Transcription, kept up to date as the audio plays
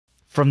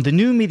From the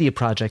New Media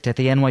Project at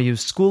the NYU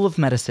School of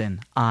Medicine,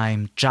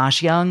 I'm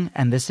Josh Young,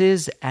 and this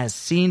is As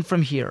Seen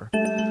From Here.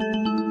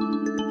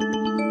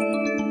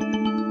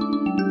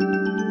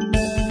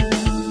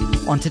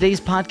 On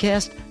today's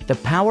podcast, the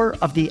power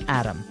of the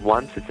atom.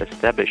 Once it's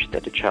established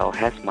that the child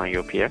has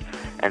myopia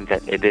and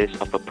that it is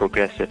of a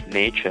progressive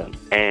nature,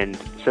 and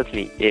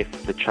certainly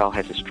if the child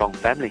has a strong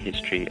family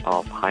history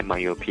of high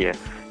myopia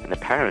and the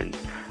parents,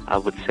 I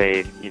would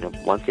say,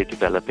 once they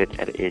develop it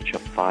at the age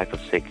of 5 or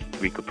 6,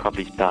 we could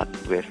probably start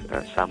with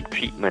some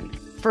treatment.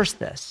 First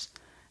this.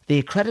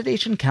 The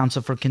Accreditation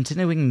Council for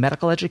Continuing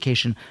Medical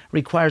Education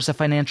requires a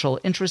financial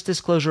interest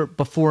disclosure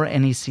before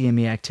any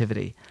CME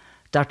activity.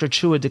 Dr.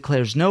 Chua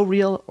declares no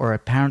real or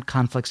apparent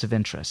conflicts of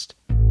interest.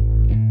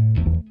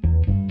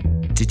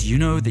 Did you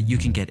know that you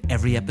can get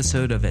every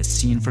episode of As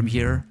Seen From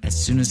Here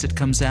as soon as it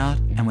comes out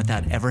and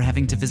without ever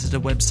having to visit a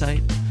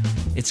website?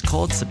 It's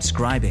called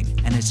subscribing,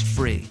 and it's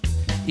free.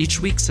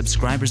 Each week,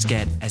 subscribers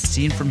get As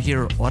Seen From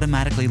Here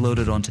automatically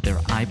loaded onto their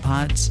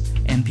iPods,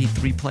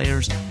 MP3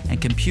 players,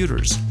 and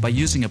computers by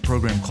using a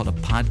program called a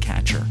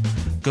podcatcher.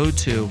 Go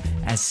to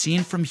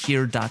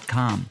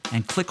asseenfromhere.com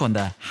and click on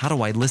the How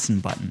Do I Listen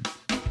button.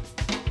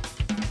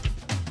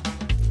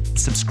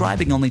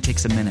 Subscribing only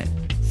takes a minute.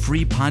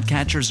 Free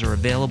podcatchers are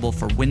available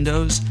for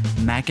Windows,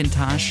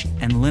 Macintosh,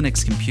 and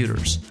Linux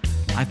computers.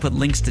 I put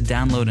links to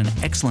download an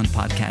excellent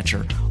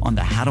podcatcher on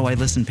the How Do I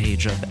Listen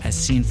page of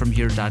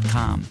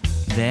asseenfromhere.com.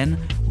 Then,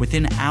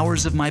 within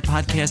hours of my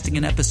podcasting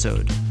an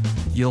episode,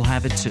 you'll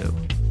have it too.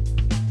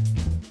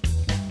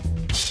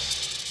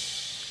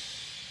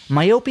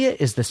 Myopia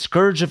is the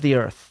scourge of the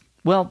earth.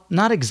 Well,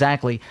 not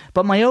exactly,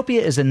 but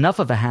myopia is enough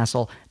of a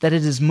hassle that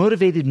it has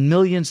motivated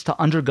millions to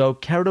undergo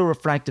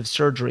keratorefractive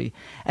surgery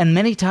and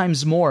many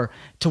times more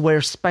to wear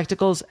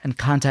spectacles and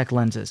contact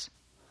lenses.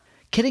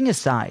 Kidding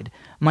aside,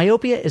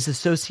 myopia is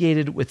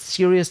associated with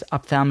serious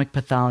ophthalmic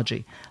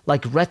pathology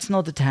like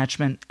retinal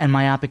detachment and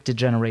myopic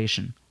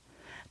degeneration.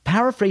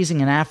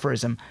 Paraphrasing an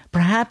aphorism,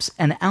 perhaps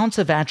an ounce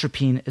of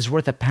atropine is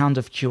worth a pound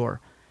of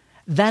cure.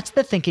 That's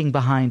the thinking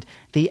behind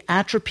the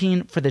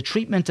Atropine for the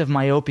Treatment of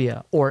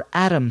Myopia, or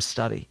ATOM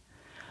study.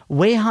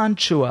 Wei-Han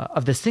Chua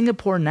of the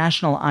Singapore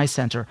National Eye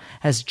Center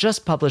has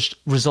just published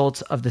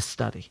results of the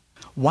study.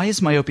 Why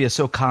is myopia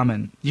so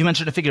common? You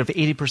mentioned a figure of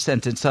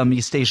 80% in some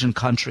East Asian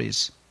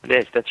countries.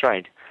 Yes, that's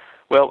right.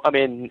 Well,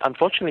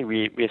 unfortunately,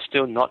 we are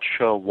still not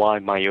sure why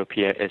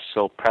myopia is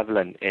so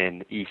prevalent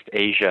in East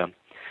Asia.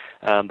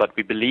 But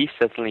we believe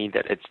certainly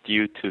that it's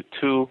due to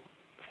two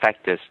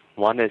factors.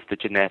 One is the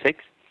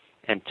genetics,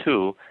 and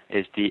two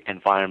is the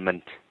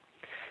environment.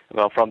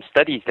 Well, from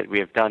studies that we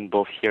have done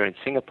both here in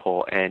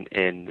Singapore and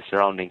in the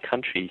surrounding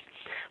countries,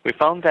 we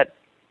found that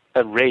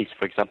a race,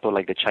 for example,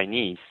 like the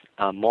Chinese,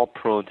 are more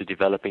prone to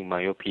developing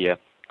myopia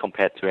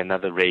compared to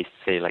another race,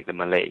 say like the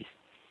Malays.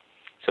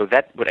 So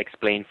that would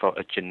explain for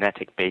a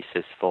genetic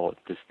basis for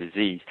this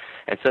disease.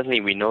 And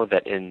certainly we know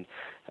that in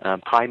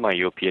high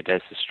myopia,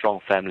 there's a strong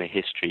family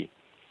history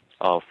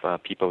of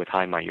people with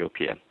high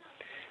myopia.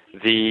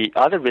 The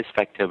other risk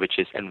factor, which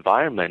is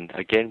environment,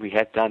 again, we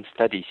have done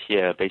studies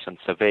here based on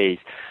surveys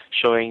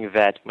showing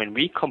that when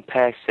we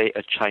compare, say,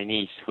 a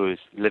Chinese who is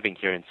living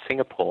here in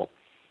Singapore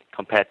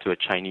compared to a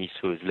Chinese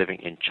who is living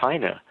in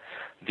China,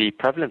 the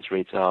prevalence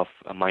rates of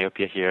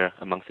myopia here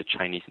amongst the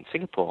Chinese in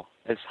Singapore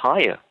is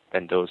higher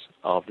than those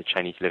of the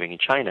Chinese living in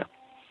China.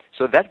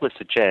 So that would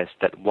suggest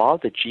that while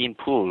the gene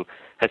pool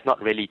has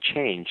not really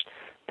changed,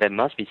 there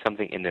must be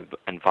something in the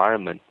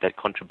environment that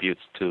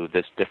contributes to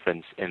this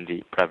difference in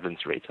the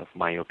prevalence rates of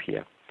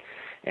myopia.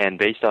 And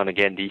based on,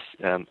 again, these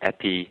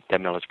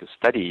epidemiological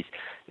studies,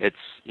 it's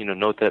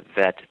noted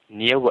that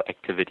near-work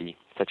activity,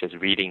 such as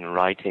reading and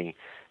writing,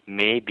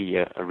 may be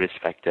a risk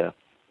factor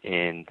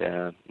in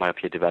the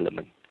myopia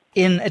development.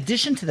 In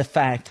addition to the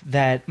fact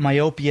that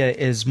myopia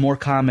is more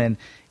common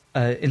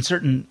in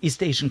certain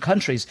East Asian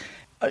countries,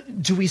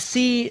 do we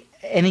see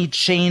any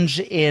change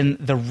in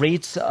the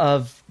rates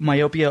of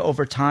myopia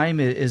over time?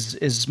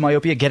 Is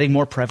myopia getting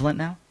more prevalent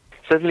now?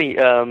 Certainly,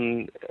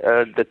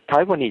 the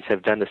Taiwanese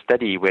have done a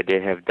study where they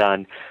have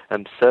done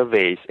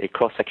surveys, a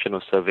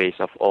cross-sectional surveys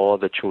of all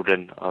the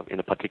children in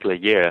a particular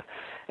year.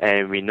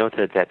 And we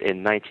noted that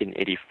in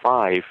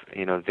 1985,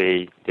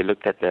 they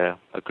looked at a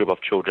group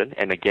of children,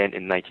 and again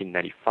in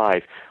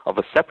 1995 of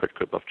a separate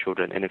group of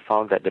children, and it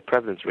found that the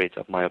prevalence rates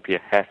of myopia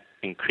have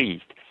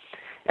increased.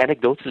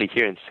 Anecdotally,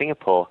 here in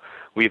Singapore,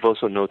 we've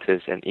also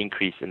noticed an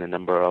increase in the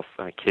number of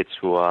kids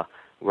who are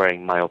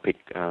wearing myopic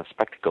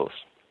spectacles.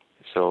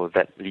 So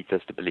that leads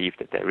us to believe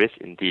that there is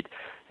indeed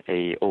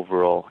an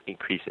overall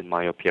increase in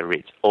myopia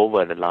rates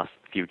over the last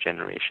few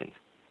generations.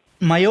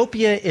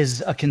 Myopia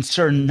is a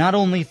concern not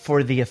only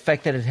for the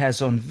effect that it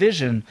has on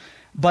vision,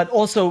 but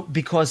also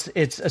because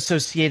it's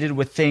associated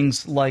with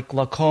things like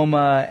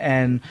glaucoma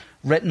and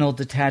retinal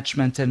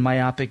detachment and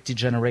myopic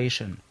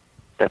degeneration.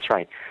 That's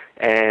right.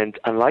 And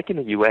unlike in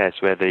the U.S.,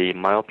 where the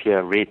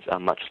myopia rates are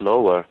much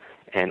lower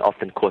and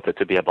often quoted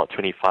to be about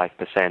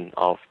 25%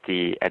 of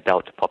the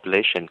adult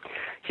population,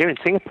 here in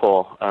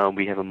Singapore,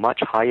 we have a much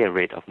higher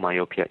rate of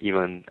myopia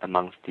even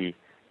amongst the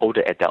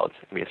older adults.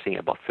 We are seeing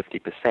about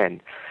 50%.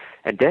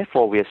 And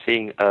therefore, we are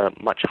seeing a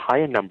much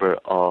higher number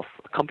of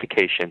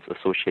complications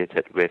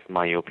associated with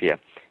myopia.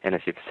 And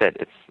as you've said,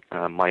 it's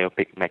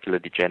myopic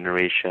macular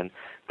degeneration,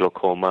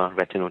 glaucoma,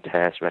 retinal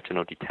tears,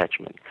 retinal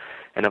detachment.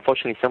 And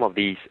unfortunately, some of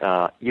these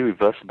are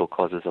irreversible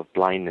causes of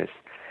blindness.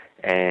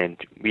 And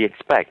we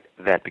expect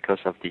that because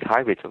of the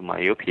high rates of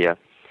myopia,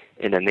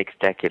 in the next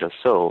decade or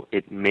so,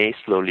 it may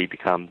slowly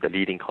become the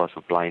leading cause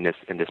of blindness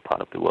in this part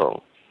of the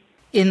world.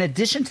 In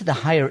addition to the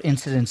higher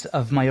incidence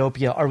of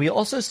myopia, are we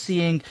also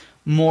seeing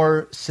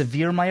more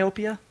severe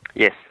myopia?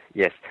 Yes.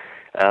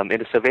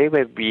 In a survey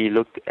where we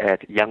looked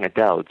at young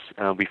adults,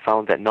 we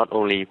found that not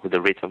only were the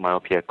rates of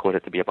myopia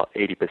quoted to be about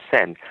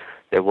 80%,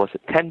 there was a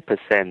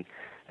 10%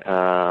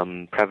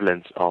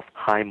 prevalence of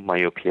high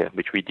myopia,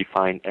 which we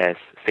define as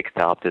 6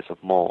 diopters or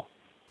more.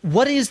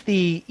 What is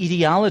the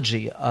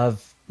etiology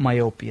of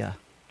myopia?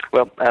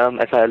 Well,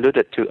 as I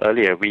alluded to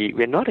earlier,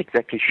 we're not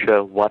exactly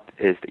sure what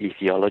is the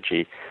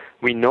etiology.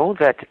 We know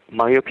that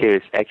myopia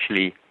is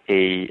actually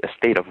a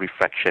state of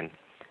refraction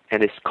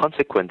and is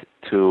consequent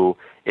to,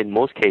 in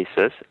most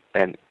cases,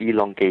 an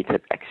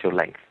elongated axial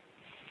length.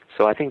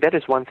 So I think that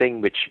is one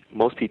thing which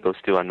most people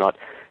still are not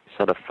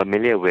sort of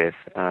familiar with,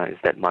 is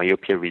that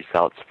myopia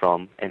results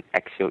from an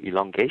axial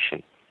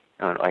elongation,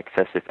 or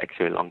excessive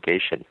axial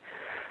elongation.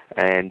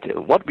 And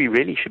what we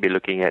really should be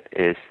looking at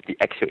is the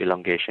axial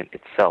elongation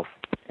itself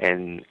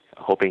and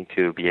hoping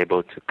to be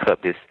able to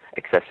curb this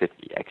excessive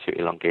axial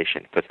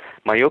elongation, because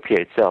myopia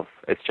itself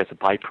is just a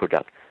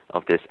byproduct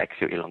of this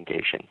axial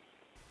elongation.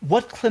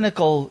 What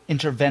clinical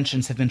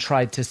interventions have been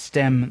tried to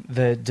stem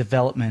the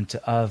development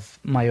of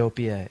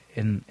myopia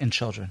in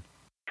children?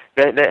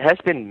 There has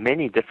been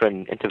many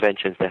different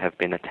interventions that have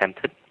been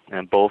attempted,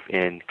 both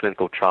in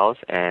clinical trials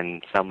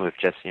and some with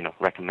just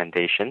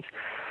recommendations.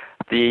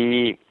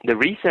 The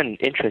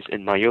recent interest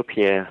in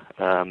myopia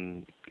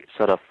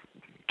sort of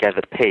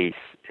gathered pace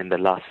in the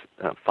last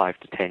 5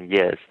 to 10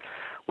 years,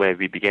 where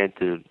we began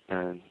to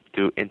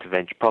do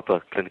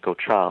proper clinical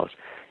trials.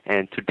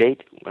 And to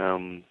date,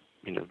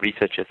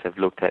 researchers have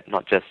looked at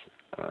not just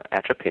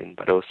atropine,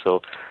 but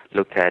also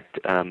looked at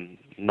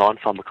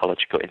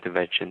non-pharmacological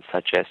interventions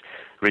such as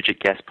rigid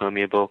gas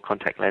permeable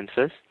contact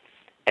lenses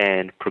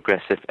and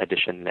progressive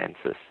addition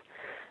lenses.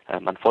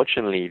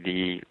 Unfortunately,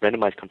 the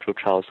randomized control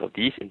trials of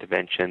these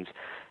interventions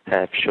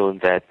have shown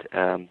that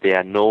they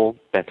are no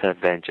better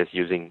than just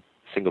using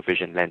single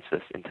vision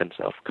lenses in terms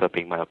of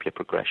curbing myopia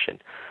progression,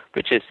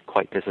 which is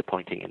quite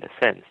disappointing in a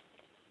sense.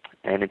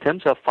 And in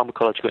terms of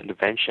pharmacological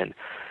intervention,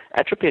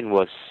 atropine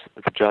was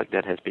the drug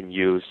that has been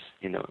used,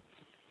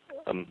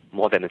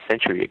 more than a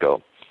century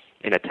ago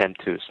in an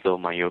attempt to slow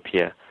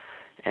myopia.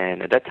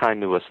 And at that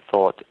time, it was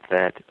thought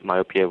that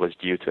myopia was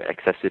due to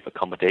excessive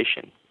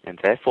accommodation. And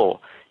therefore,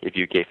 if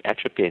you gave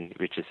atropine,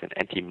 which is an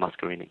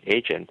anti-muscarinic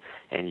agent,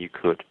 and you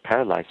could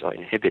paralyze or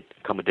inhibit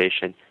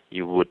accommodation,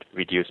 you would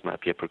reduce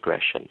myopia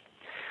progression.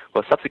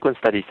 Well, subsequent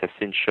studies have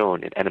since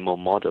shown in animal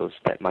models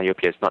that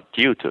myopia is not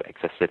due to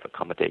excessive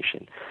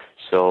accommodation.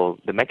 So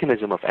the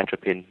mechanism of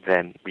atropine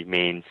then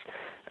remains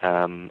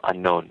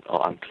unknown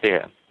or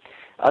unclear.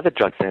 Other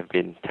drugs that have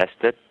been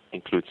tested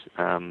includes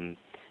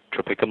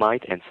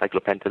tropicamide and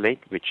cyclopentolate,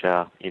 which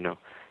are,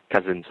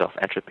 cousins of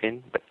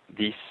atropine, but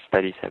these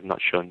studies have not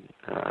shown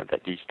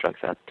that these drugs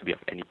are to be of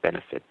any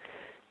benefit.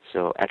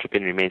 So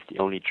atropine remains the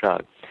only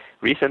drug.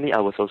 Recently, I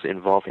was also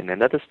involved in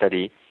another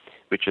study,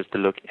 which is to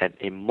look at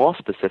a more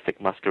specific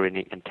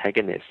muscarinic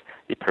antagonist,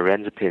 the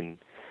pirenzepine,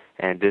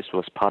 and this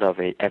was part of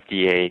a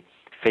FDA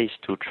phase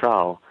 2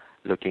 trial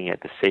looking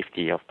at the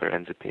safety of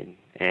pirenzepine.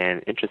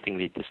 And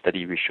interestingly, the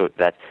study we showed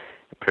that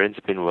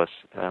pirenzepine was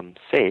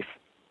safe,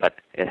 but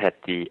it had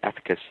the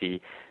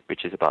efficacy,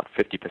 which is about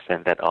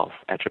 50% that of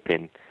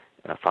atropine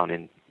found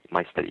in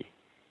my study.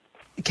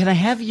 Can I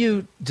have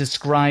you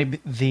describe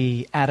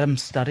the ATOM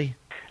study?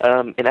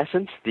 In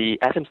essence, the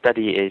ATOM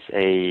study is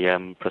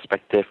a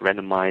prospective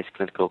randomized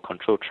clinical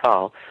control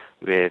trial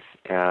with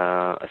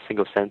a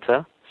single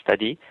center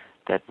study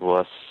that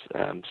was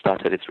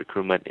started its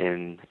recruitment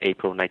in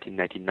April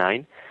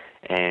 1999,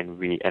 and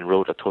we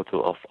enrolled a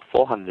total of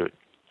 400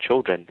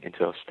 children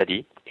into our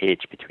study,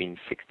 aged between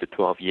 6 to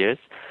 12 years,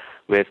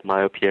 with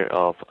myopia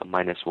of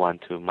 -1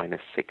 to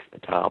 -6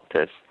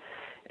 diopters.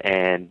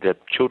 And the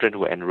children who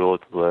were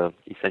enrolled were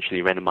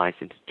essentially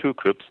randomized into two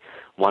groups,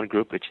 one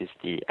group which is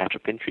the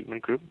atropine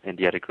treatment group and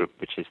the other group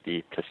which is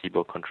the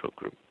placebo control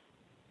group.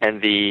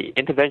 And the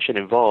intervention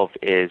involved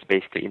is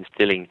basically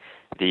instilling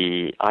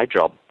the eye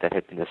drop that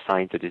had been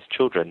assigned to these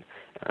children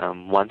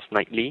once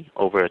nightly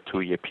over a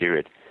 2-year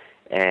period.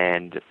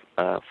 And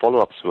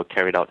follow-ups were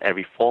carried out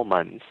every 4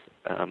 months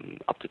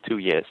up to 2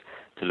 years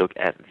to look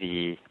at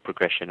the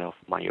progression of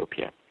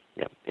myopia.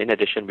 Yeah. In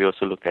addition, we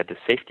also looked at the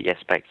safety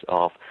aspects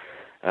of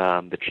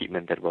the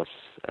treatment that was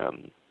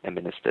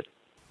administered.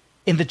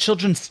 In the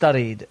children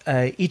studied,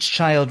 each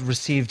child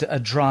received a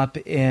drop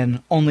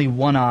in only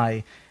one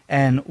eye,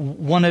 and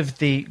one of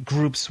the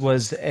groups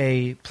was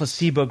a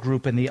placebo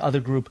group and the other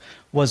group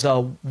was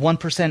a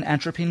 1%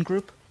 atropine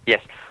group?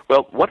 Yes.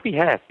 Well, what we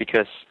have,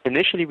 because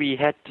initially we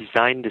had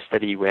designed the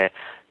study where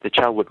the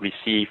child would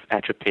receive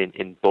atropine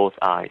in both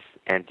eyes,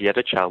 and the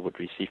other child would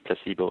receive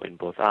placebo in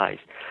both eyes.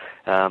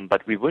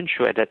 But we weren't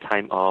sure at that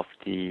time of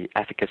the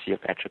efficacy of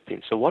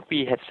atropine. So what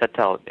we had set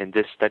out in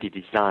this study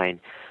design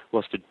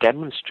was to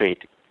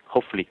demonstrate,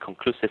 hopefully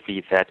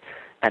conclusively, that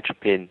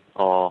atropine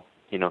or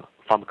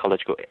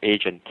pharmacological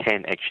agent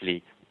can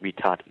actually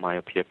retard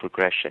myopia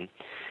progression.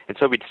 And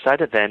so we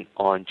decided then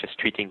on just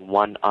treating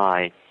one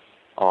eye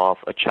of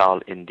a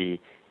child in the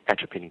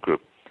atropine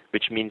group,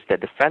 which means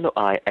that the fellow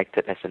eye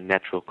acted as a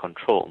natural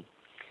control.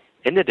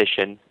 In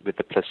addition, with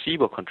the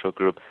placebo control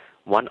group,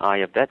 one eye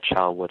of that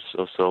child was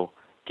also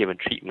given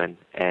treatment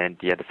and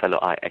the other fellow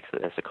eye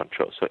acted as a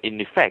control. So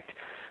in effect,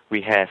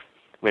 we have,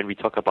 when we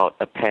talk about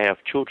a pair of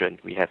children,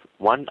 we have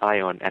one eye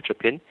on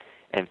atropine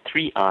and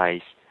three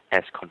eyes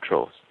as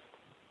controls.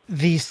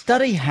 The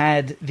study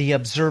had the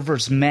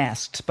observers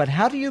masked, but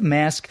how do you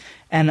mask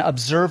an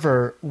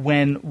observer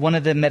when one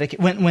of the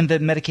when the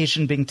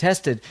medication being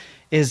tested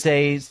is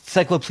a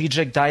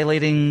cycloplegic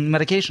dilating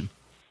medication?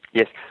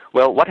 Yes.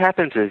 Well, what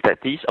happens is that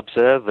these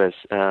observers,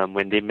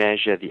 when they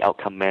measure the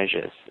outcome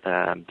measures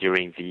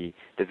during the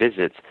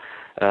visits,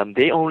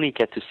 they only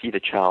get to see the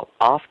child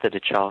after the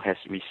child has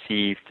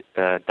received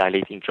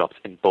dilating drops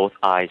in both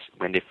eyes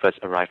when they first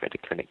arrive at the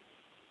clinic.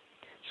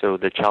 So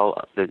the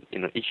child,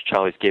 each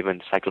child is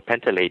given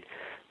cyclopentolate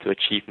to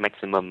achieve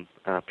maximum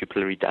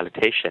pupillary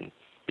dilatation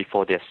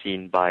before they're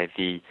seen by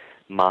the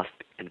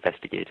masked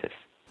investigators.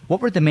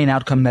 What were the main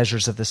outcome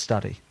measures of this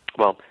study?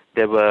 Well,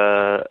 there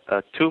were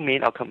two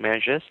main outcome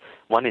measures,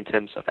 one in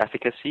terms of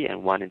efficacy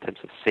and one in terms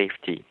of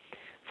safety.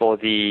 For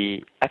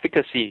the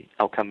efficacy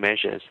outcome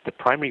measures, the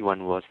primary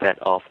one was that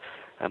of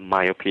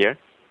myopia,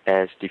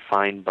 as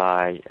defined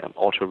by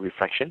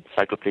autorefraction,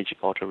 cycloplegic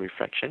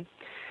autorefraction.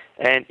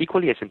 And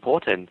equally as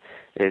important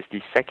is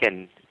the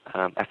second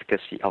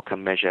efficacy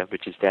outcome measure,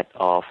 which is that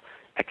of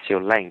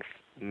axial length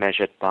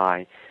measured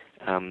by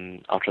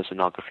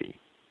ultrasonography.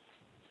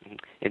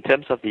 In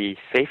terms of the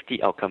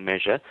safety outcome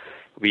measure,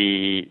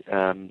 we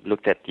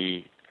looked at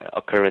the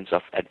occurrence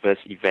of adverse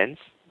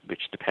events,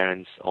 which the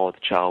parents or the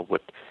child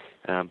would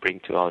bring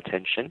to our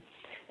attention.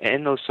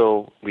 And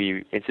also,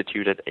 we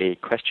instituted a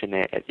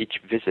questionnaire at each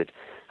visit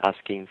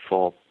asking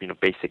for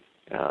basic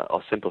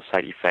or simple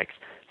side effects,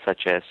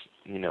 such as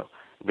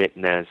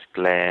redness,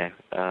 glare,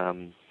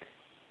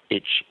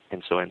 itch,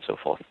 and so on and so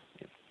forth.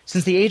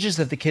 Since the ages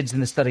of the kids in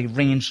the study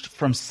ranged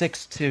from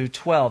 6 to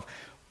 12,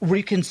 were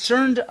you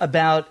concerned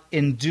about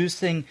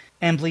inducing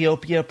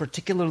amblyopia,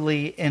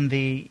 particularly in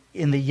the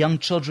young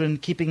children,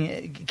 keeping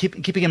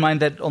in mind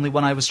that only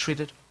one eye was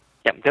treated?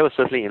 Yeah, that was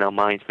certainly in our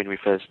minds when we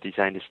first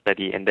designed the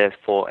study, and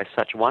therefore, as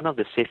such, one of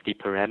the safety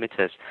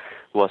parameters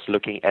was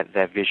looking at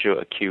their visual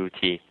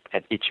acuity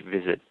at each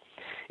visit.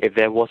 If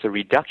there was a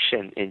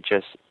reduction in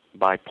just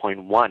by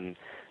 0.1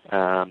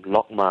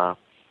 logMAR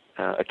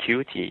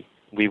acuity,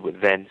 we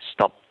would then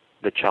stop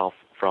the child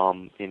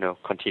from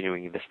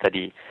continuing the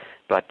study.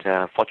 But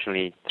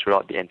fortunately,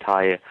 throughout the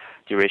entire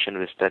duration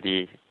of the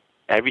study,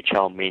 every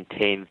child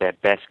maintained their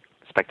best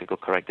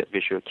spectacle-corrected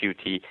visual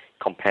acuity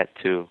compared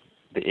to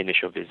the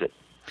initial visit.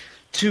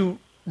 To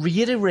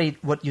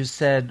reiterate what you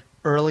said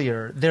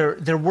earlier,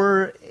 there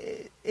were,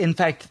 in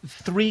fact,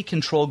 three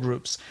control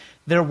groups.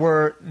 There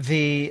were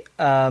the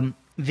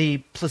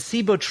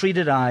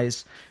placebo-treated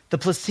eyes, the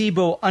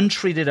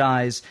placebo-untreated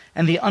eyes,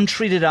 and the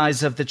untreated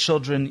eyes of the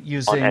children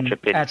using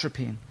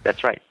atropine.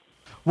 That's right.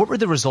 What were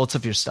the results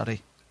of your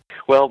study?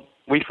 Well,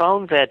 we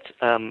found that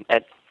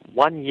at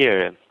 1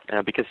 year,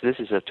 because this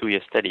is a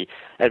 2-year study,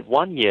 at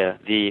 1 year,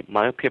 the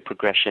myopia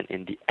progression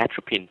in the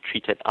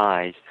atropine-treated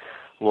eyes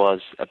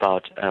was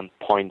about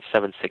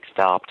 0.76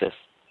 diopters.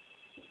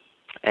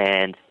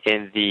 And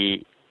in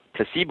the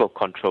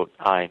placebo-controlled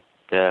eye,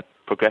 the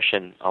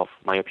progression of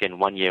myopia in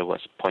 1 year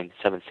was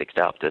 0.76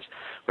 diopters,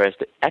 whereas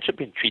the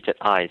atropine-treated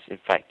eyes, in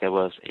fact, there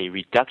was a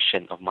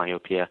reduction of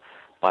myopia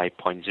by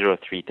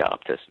 0.03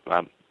 diopters.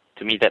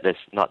 To me, that is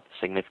not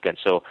significant.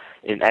 So,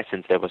 in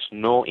essence, there was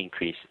no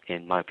increase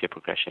in myopia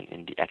progression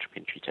in the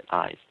atropine-treated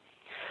eyes.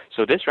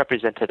 So this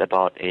represented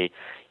about a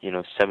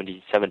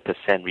 77%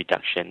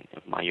 reduction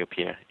of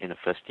myopia in the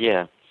first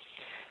year.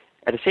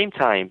 At the same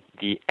time,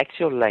 the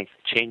axial length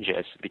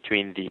changes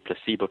between the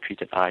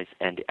placebo-treated eyes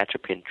and the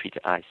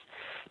atropine-treated eyes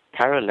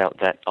paralleled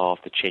that of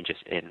the changes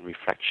in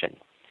refraction,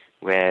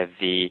 where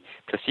the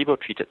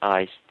placebo-treated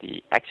eyes,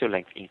 the axial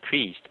length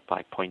increased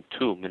by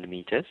 0.2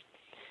 millimeters,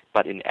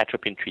 but in the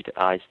atropine-treated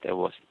eyes, there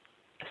was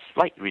a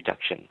slight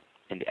reduction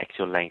in the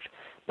axial length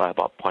by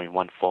about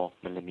 0.14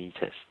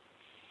 millimeters.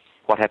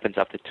 What happens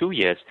after 2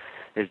 years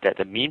is that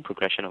the mean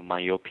progression of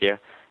myopia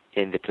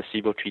in the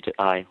placebo-treated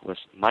eye was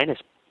minus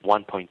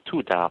 1.2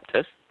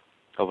 diopters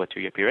over a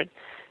 2-year period,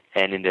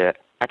 and in the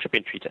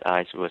atropine-treated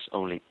eyes was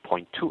only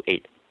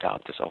 0.28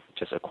 diopters, of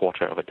just a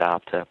quarter of a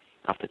diopter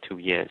after 2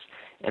 years.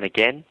 And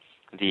again,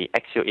 the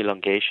axial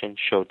elongation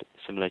showed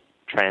similar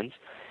trends,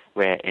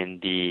 where in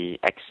the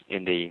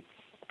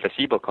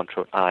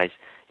placebo-controlled eyes,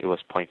 it was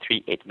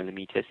 0.38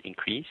 millimeters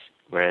increase,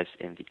 whereas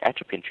in the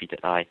atropine-treated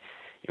eye,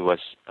 it was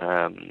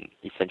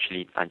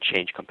essentially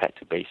unchanged compared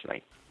to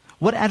baseline.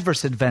 What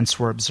adverse events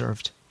were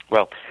observed?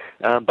 Well,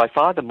 by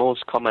far the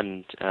most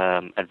common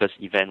adverse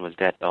event was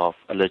that of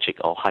allergic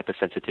or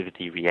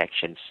hypersensitivity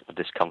reactions or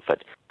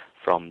discomfort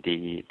from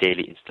the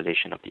daily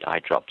installation of the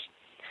eye drops.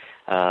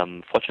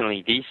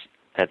 Fortunately, these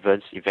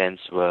adverse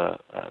events were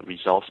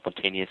resolved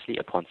spontaneously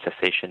upon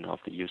cessation of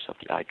the use of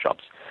the eye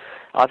drops.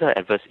 Other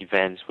adverse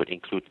events would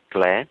include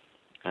glare,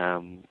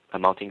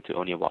 amounting to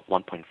only about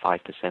 1.5%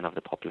 of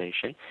the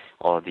population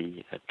or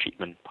the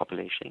treatment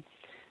population.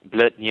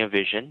 Blurred near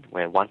vision,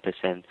 where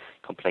 1%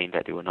 complained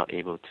that they were not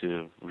able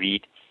to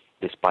read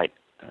despite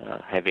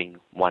having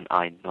one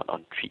eye not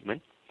on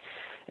treatment.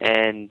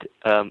 And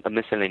a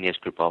miscellaneous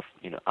group of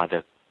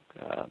other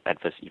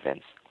adverse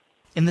events.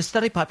 In the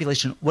study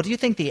population, what do you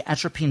think the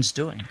atropine's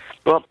doing?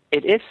 Well,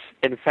 it is,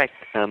 in fact,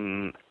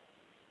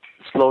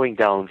 slowing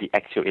down the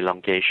axial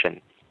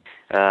elongation.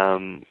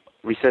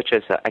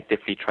 Researchers are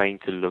actively trying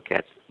to look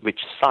at which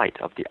side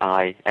of the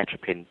eye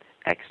atropine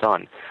acts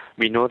on.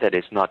 We know that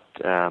it's not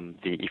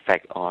the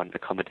effect on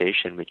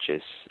accommodation, which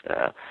is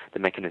the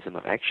mechanism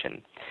of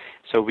action.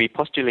 So we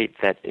postulate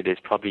that it is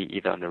probably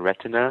either on the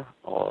retina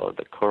or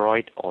the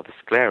choroid or the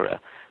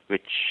sclera,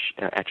 which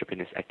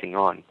atropine is acting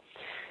on.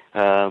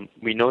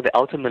 We know that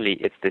ultimately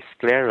it's the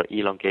scleral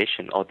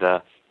elongation or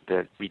the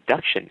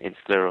reduction in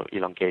scleral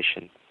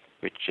elongation,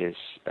 which is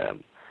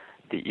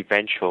the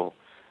eventual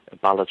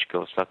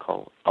biological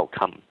so-called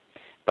outcome.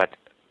 But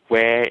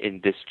where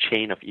in this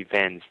chain of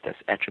events does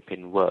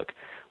atropine work,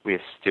 we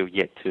are still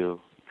yet to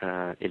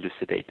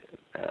elucidate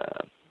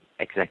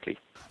exactly.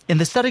 In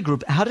the study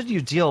group, how did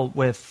you deal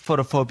with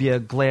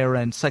photophobia, glare,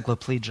 and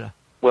cycloplegia?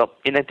 Well,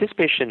 in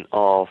anticipation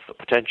of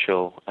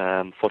potential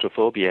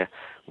photophobia,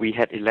 we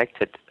had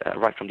elected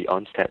right from the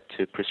onset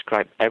to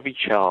prescribe every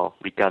child,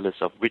 regardless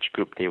of which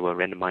group they were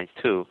randomized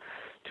to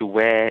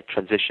wear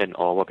transition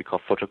or what we call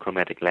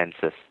photochromatic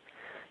lenses.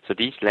 So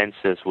these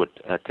lenses would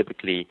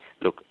typically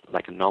look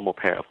like a normal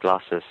pair of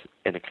glasses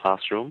in a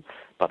classroom,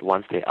 but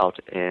once they're out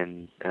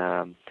in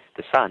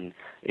the sun,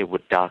 it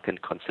would darken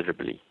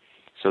considerably.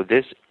 So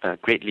this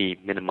greatly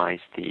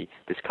minimized the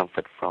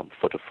discomfort from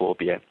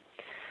photophobia.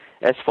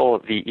 As for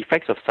the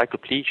effects of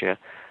cycloplegia,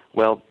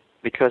 well,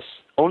 because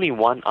only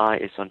one eye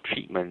is on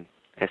treatment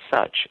as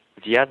such,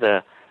 the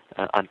other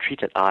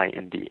untreated eye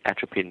in the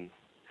atropine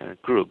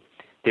group,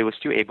 they were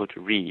still able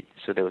to read,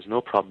 so there was no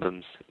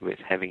problems with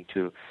having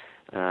to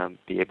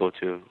be able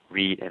to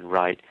read and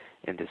write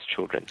in these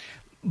children.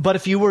 But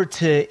if you were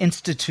to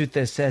institute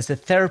this as a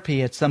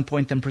therapy at some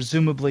point, then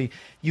presumably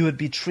you would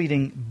be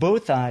treating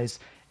both eyes.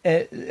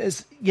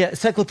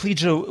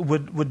 Cycloplegia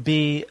would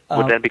be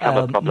would then become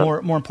a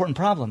problem. more important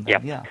problem.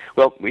 Then. Yeah.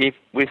 Well, we've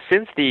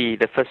since the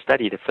first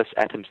study, the first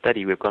ATOM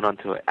study, we've gone on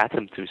to an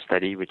ATOM2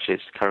 study, which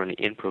is currently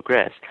in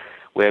progress,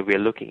 where we're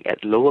looking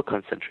at lower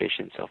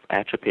concentrations of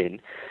atropine,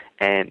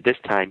 and this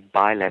time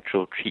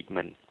bilateral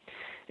treatment.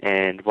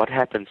 And what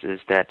happens is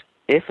that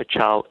if a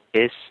child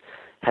is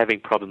having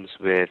problems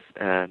with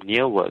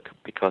near work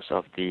because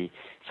of the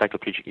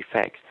cycloplegic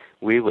effects,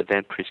 we would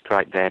then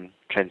prescribe them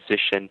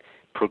transition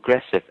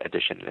progressive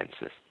addition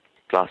lenses,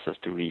 glasses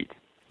to read.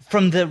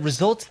 From the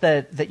results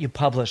that you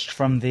published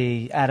from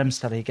the ATOM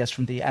study, I guess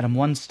from the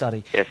ATOM1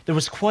 study, yes, there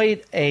was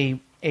quite a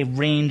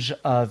range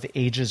of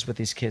ages with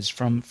these kids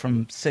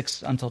from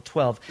 6 until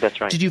 12.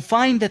 That's right. Did you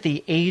find that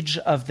the age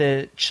of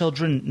the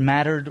children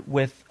mattered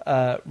with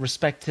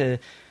respect to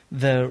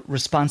the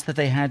response that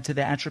they had to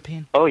the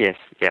atropine? Oh, yes,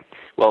 yeah.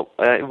 Well,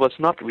 it was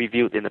not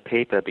reviewed in the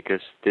paper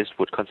because this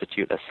would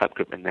constitute a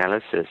subgroup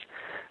analysis.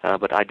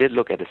 But I did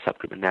look at the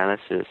subgroup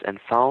analysis and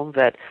found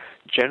that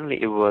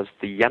generally it was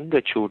the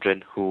younger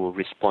children who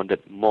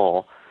responded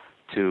more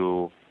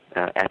to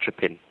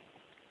atropine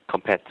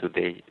compared to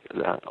the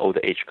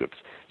older age groups.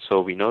 So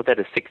we know that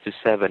the 6 to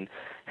 7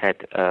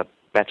 had a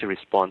better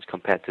response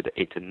compared to the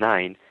 8 to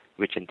 9,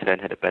 which in turn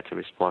had a better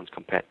response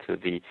compared to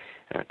the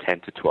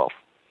 10 to 12.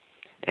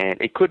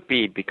 And it could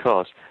be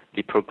because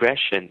the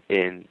progression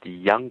in the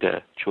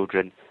younger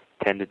children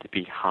tended to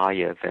be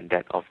higher than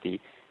that of the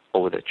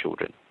older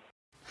children.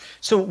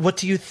 So what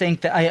do you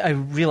think that I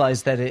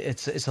realize that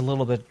it's a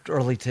little bit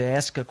early to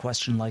ask a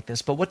question like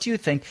this, but what do you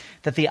think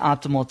that the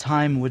optimal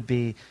time would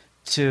be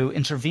to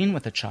intervene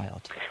with a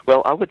child?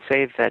 Well, I would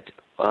say that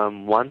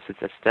once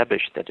it's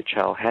established that the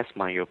child has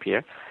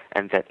myopia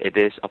and that it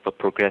is of a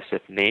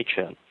progressive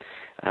nature,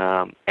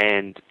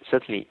 and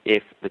certainly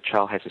if the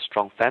child has a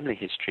strong family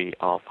history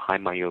of high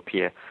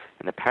myopia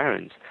in the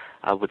parents,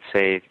 I would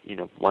say,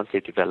 once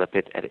they develop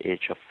it at the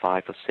age of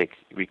 5 or 6,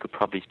 we could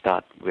probably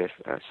start with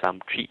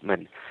some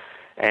treatment.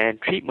 And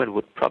treatment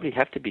would probably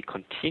have to be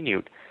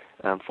continued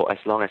for as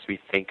long as we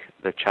think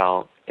the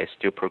child is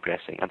still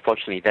progressing.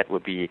 Unfortunately, that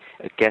would be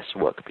a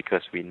guesswork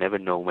because we never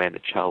know when the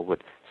child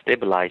would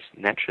stabilize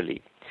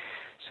naturally.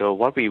 So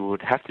what we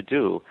would have to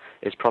do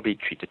is probably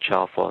treat the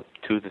child for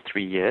 2 to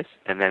 3 years,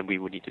 and then we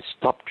would need to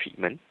stop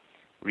treatment,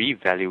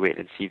 reevaluate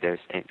and see if there's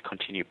any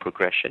continued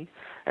progression,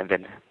 and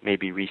then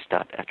maybe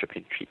restart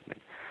atropine treatment.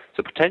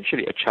 So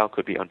potentially a child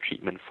could be on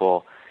treatment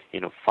for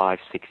 5-6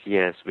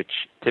 years, which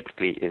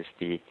typically is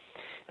the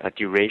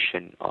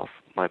duration of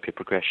myopia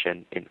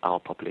progression in our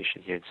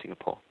population here in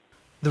Singapore.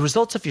 The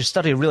results of your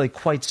study are really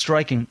quite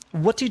striking.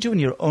 What do you do in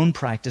your own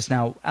practice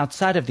now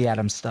outside of the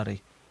ATOMS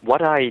study?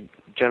 What I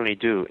generally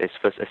do is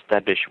first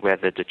establish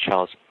whether the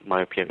child's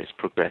myopia is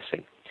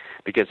progressing.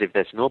 Because if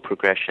there's no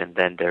progression,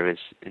 then there is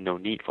no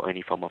need for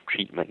any form of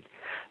treatment.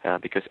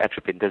 Because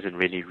atropine doesn't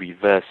really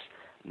reverse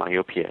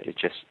myopia, it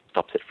just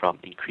stops it from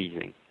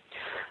increasing.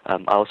 I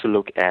also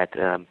look at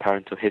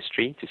parental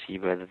history to see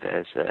whether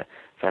there's a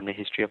family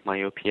history of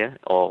myopia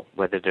or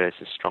whether there is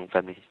a strong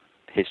family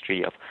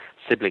history of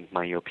sibling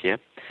myopia.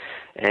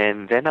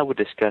 And then I would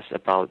discuss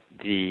about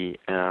the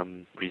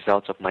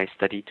results of my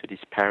study to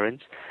these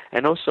parents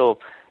and also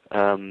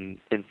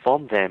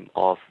inform them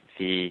of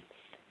the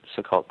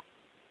so-called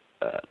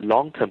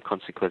long-term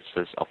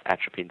consequences of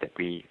atropine that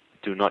we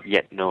do not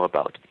yet know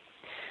about.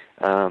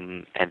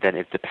 And then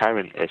if the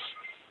parent is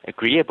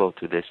agreeable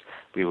to this,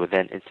 we will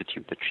then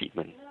institute the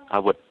treatment. I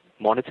would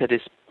monitor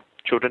these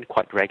children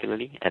quite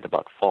regularly at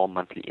about 4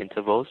 monthly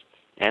intervals,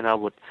 and I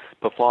would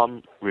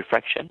perform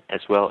refraction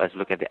as well as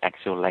look at the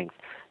axial length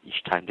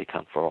each time they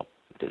come for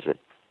a visit.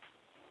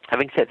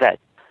 Having said that,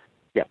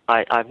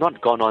 I've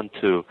not gone on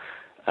to,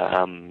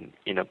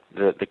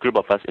 the group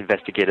of us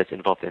investigators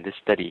involved in this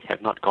study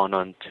have not gone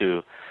on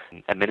to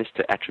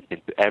administer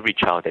atropine to every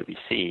child that we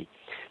see,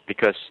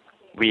 because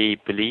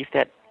we believe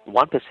that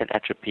 1%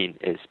 atropine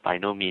is by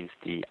no means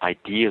the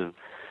ideal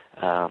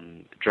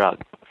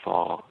drug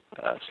for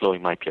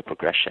slowing myopia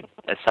progression.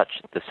 As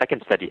such, the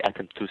second study,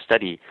 ATOM2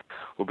 study,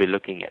 will be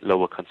looking at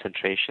lower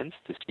concentrations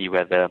to see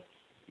whether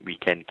we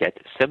can get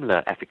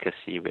similar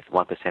efficacy with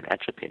 1%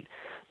 atropine,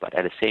 but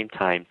at the same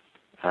time,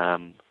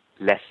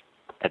 less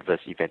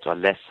adverse events or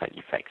less side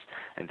effects,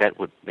 and that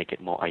would make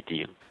it more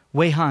ideal.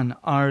 Wei-Han,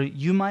 are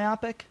you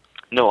myopic?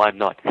 No, I'm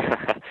not.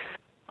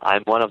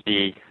 I'm one of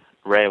the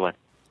rare ones.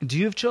 Do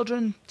you have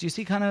children? Do you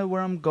see kind of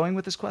where I'm going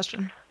with this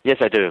question? Yes,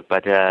 I do,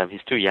 but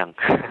he's too young.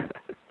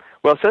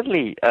 Well,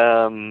 certainly,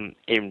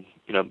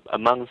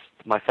 amongst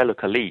my fellow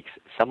colleagues,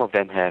 some of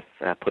them have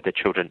put their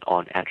children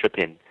on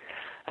atropine.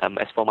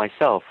 As for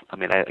myself,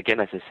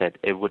 again, as I said,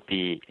 it would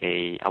be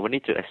I would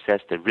need to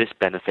assess the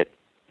risk-benefit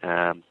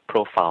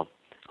profile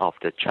of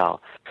the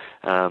child,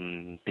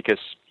 because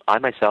I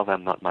myself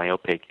am not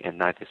myopic, and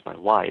neither is my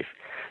wife.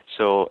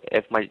 So,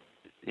 if my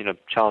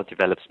child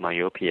develops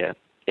myopia,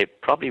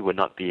 it probably would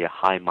not be a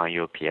high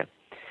myopia,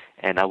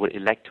 and I would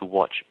elect to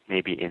watch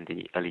maybe in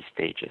the early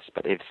stages.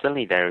 But if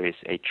suddenly there is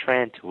a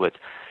trend towards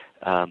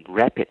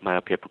rapid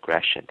myopia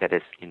progression, that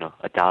is,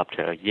 a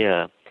diopter a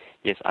year,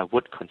 yes, I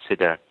would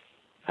consider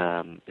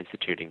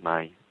instituting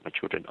my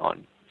children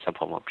on some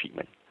form of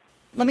treatment.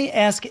 Let me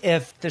ask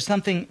if there's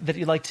something that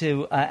you'd like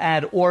to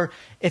add, or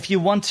if you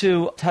want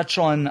to touch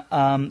on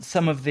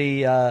some of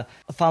the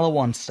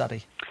follow-on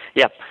study.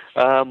 Yeah,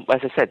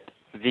 as I said,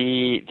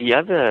 the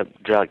other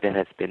drug that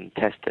has been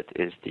tested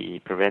is the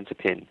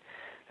Preventipine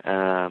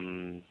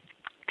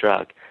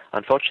drug.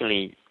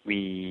 Unfortunately,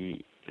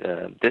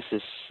 this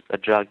is a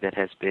drug that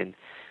has been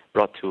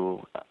brought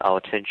to our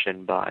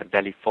attention by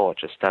Valley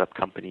Forge, a startup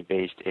company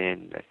based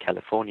in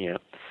California.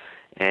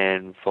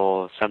 And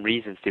for some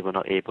reasons, they were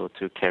not able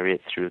to carry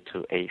it through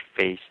to a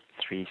phase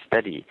 3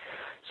 study.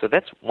 So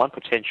that's one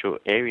potential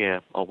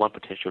area or one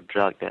potential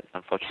drug that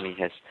unfortunately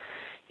has,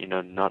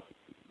 not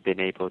been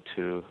able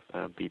to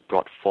be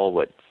brought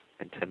forward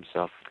in terms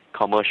of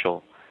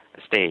commercial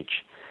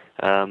stage.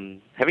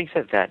 Having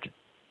said that,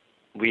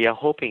 we are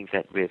hoping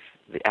that with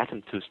the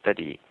ATOM2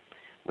 study,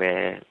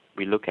 where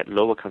we look at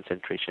lower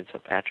concentrations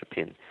of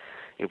atropine,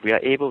 if we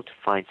are able to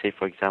find, say,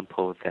 for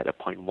example, that a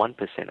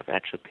 0.1% of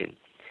atropine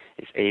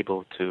is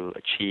able to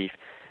achieve,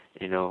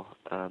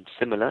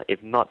 similar,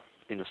 if not,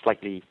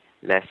 slightly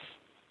less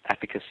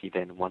efficacy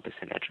than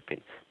 1%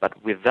 atropine,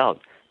 but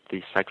without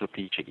the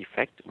cycloplegic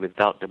effect,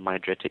 without the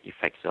mydriatic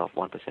effects of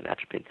 1%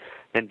 atropine,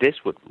 then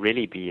this would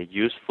really be a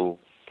useful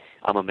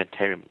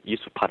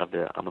part of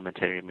the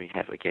armamentarium we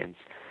have against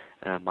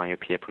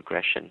myopia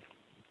progression.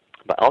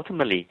 But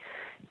ultimately,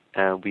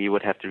 we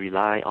would have to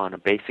rely on a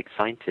basic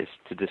scientist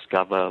to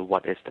discover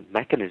what is the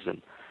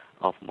mechanism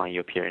of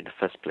myopia in the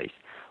first place.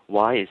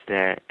 Why is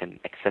there an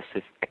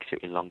excessive axial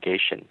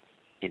elongation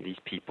in these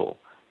people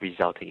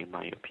resulting in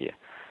myopia?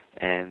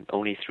 And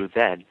only through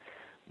that,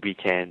 we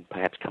can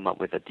perhaps come up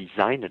with a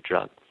designer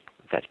drug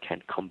that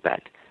can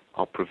combat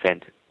or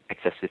prevent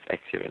excessive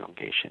axial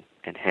elongation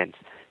and hence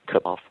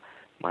curb off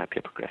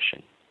myopia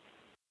progression.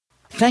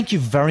 Thank you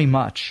very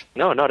much.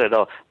 No, not at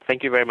all.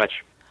 Thank you very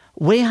much.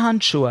 Wei-Han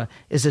Chua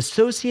is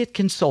Associate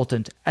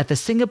Consultant at the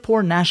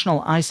Singapore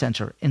National Eye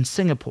Center in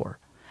Singapore.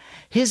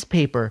 His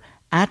paper,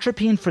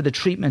 Atropine for the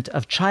Treatment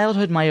of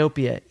Childhood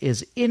Myopia,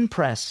 is in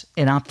press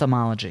in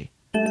ophthalmology.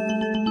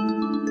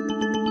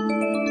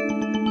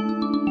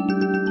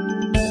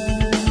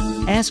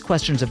 Ask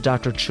questions of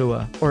Dr.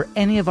 Chua or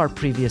any of our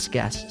previous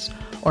guests,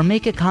 or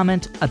make a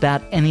comment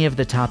about any of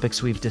the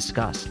topics we've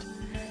discussed.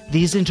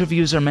 These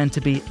interviews are meant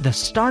to be the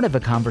start of a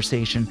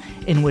conversation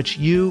in which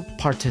you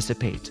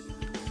participate.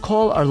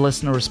 Call our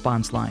listener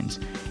response lines.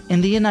 In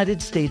the United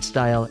States,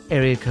 dial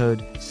area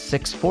code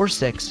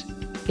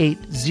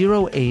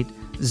 646-808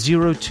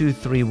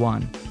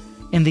 0231.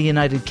 In the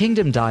United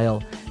Kingdom,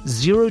 dial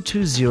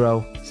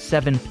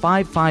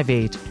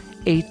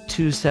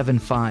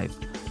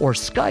 020-7558-8275 or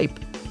Skype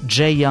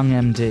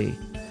jyoungmd.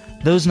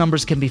 Those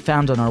numbers can be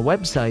found on our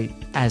website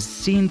as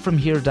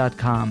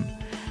seenfromhere.com.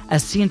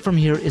 As Seen From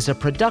Here is a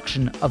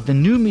production of the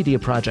new media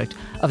project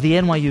of the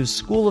NYU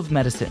School of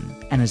Medicine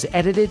and is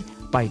edited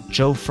by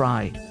Joe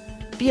Fry.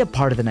 Be a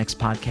part of the next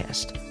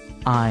podcast.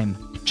 I'm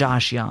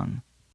Josh Young.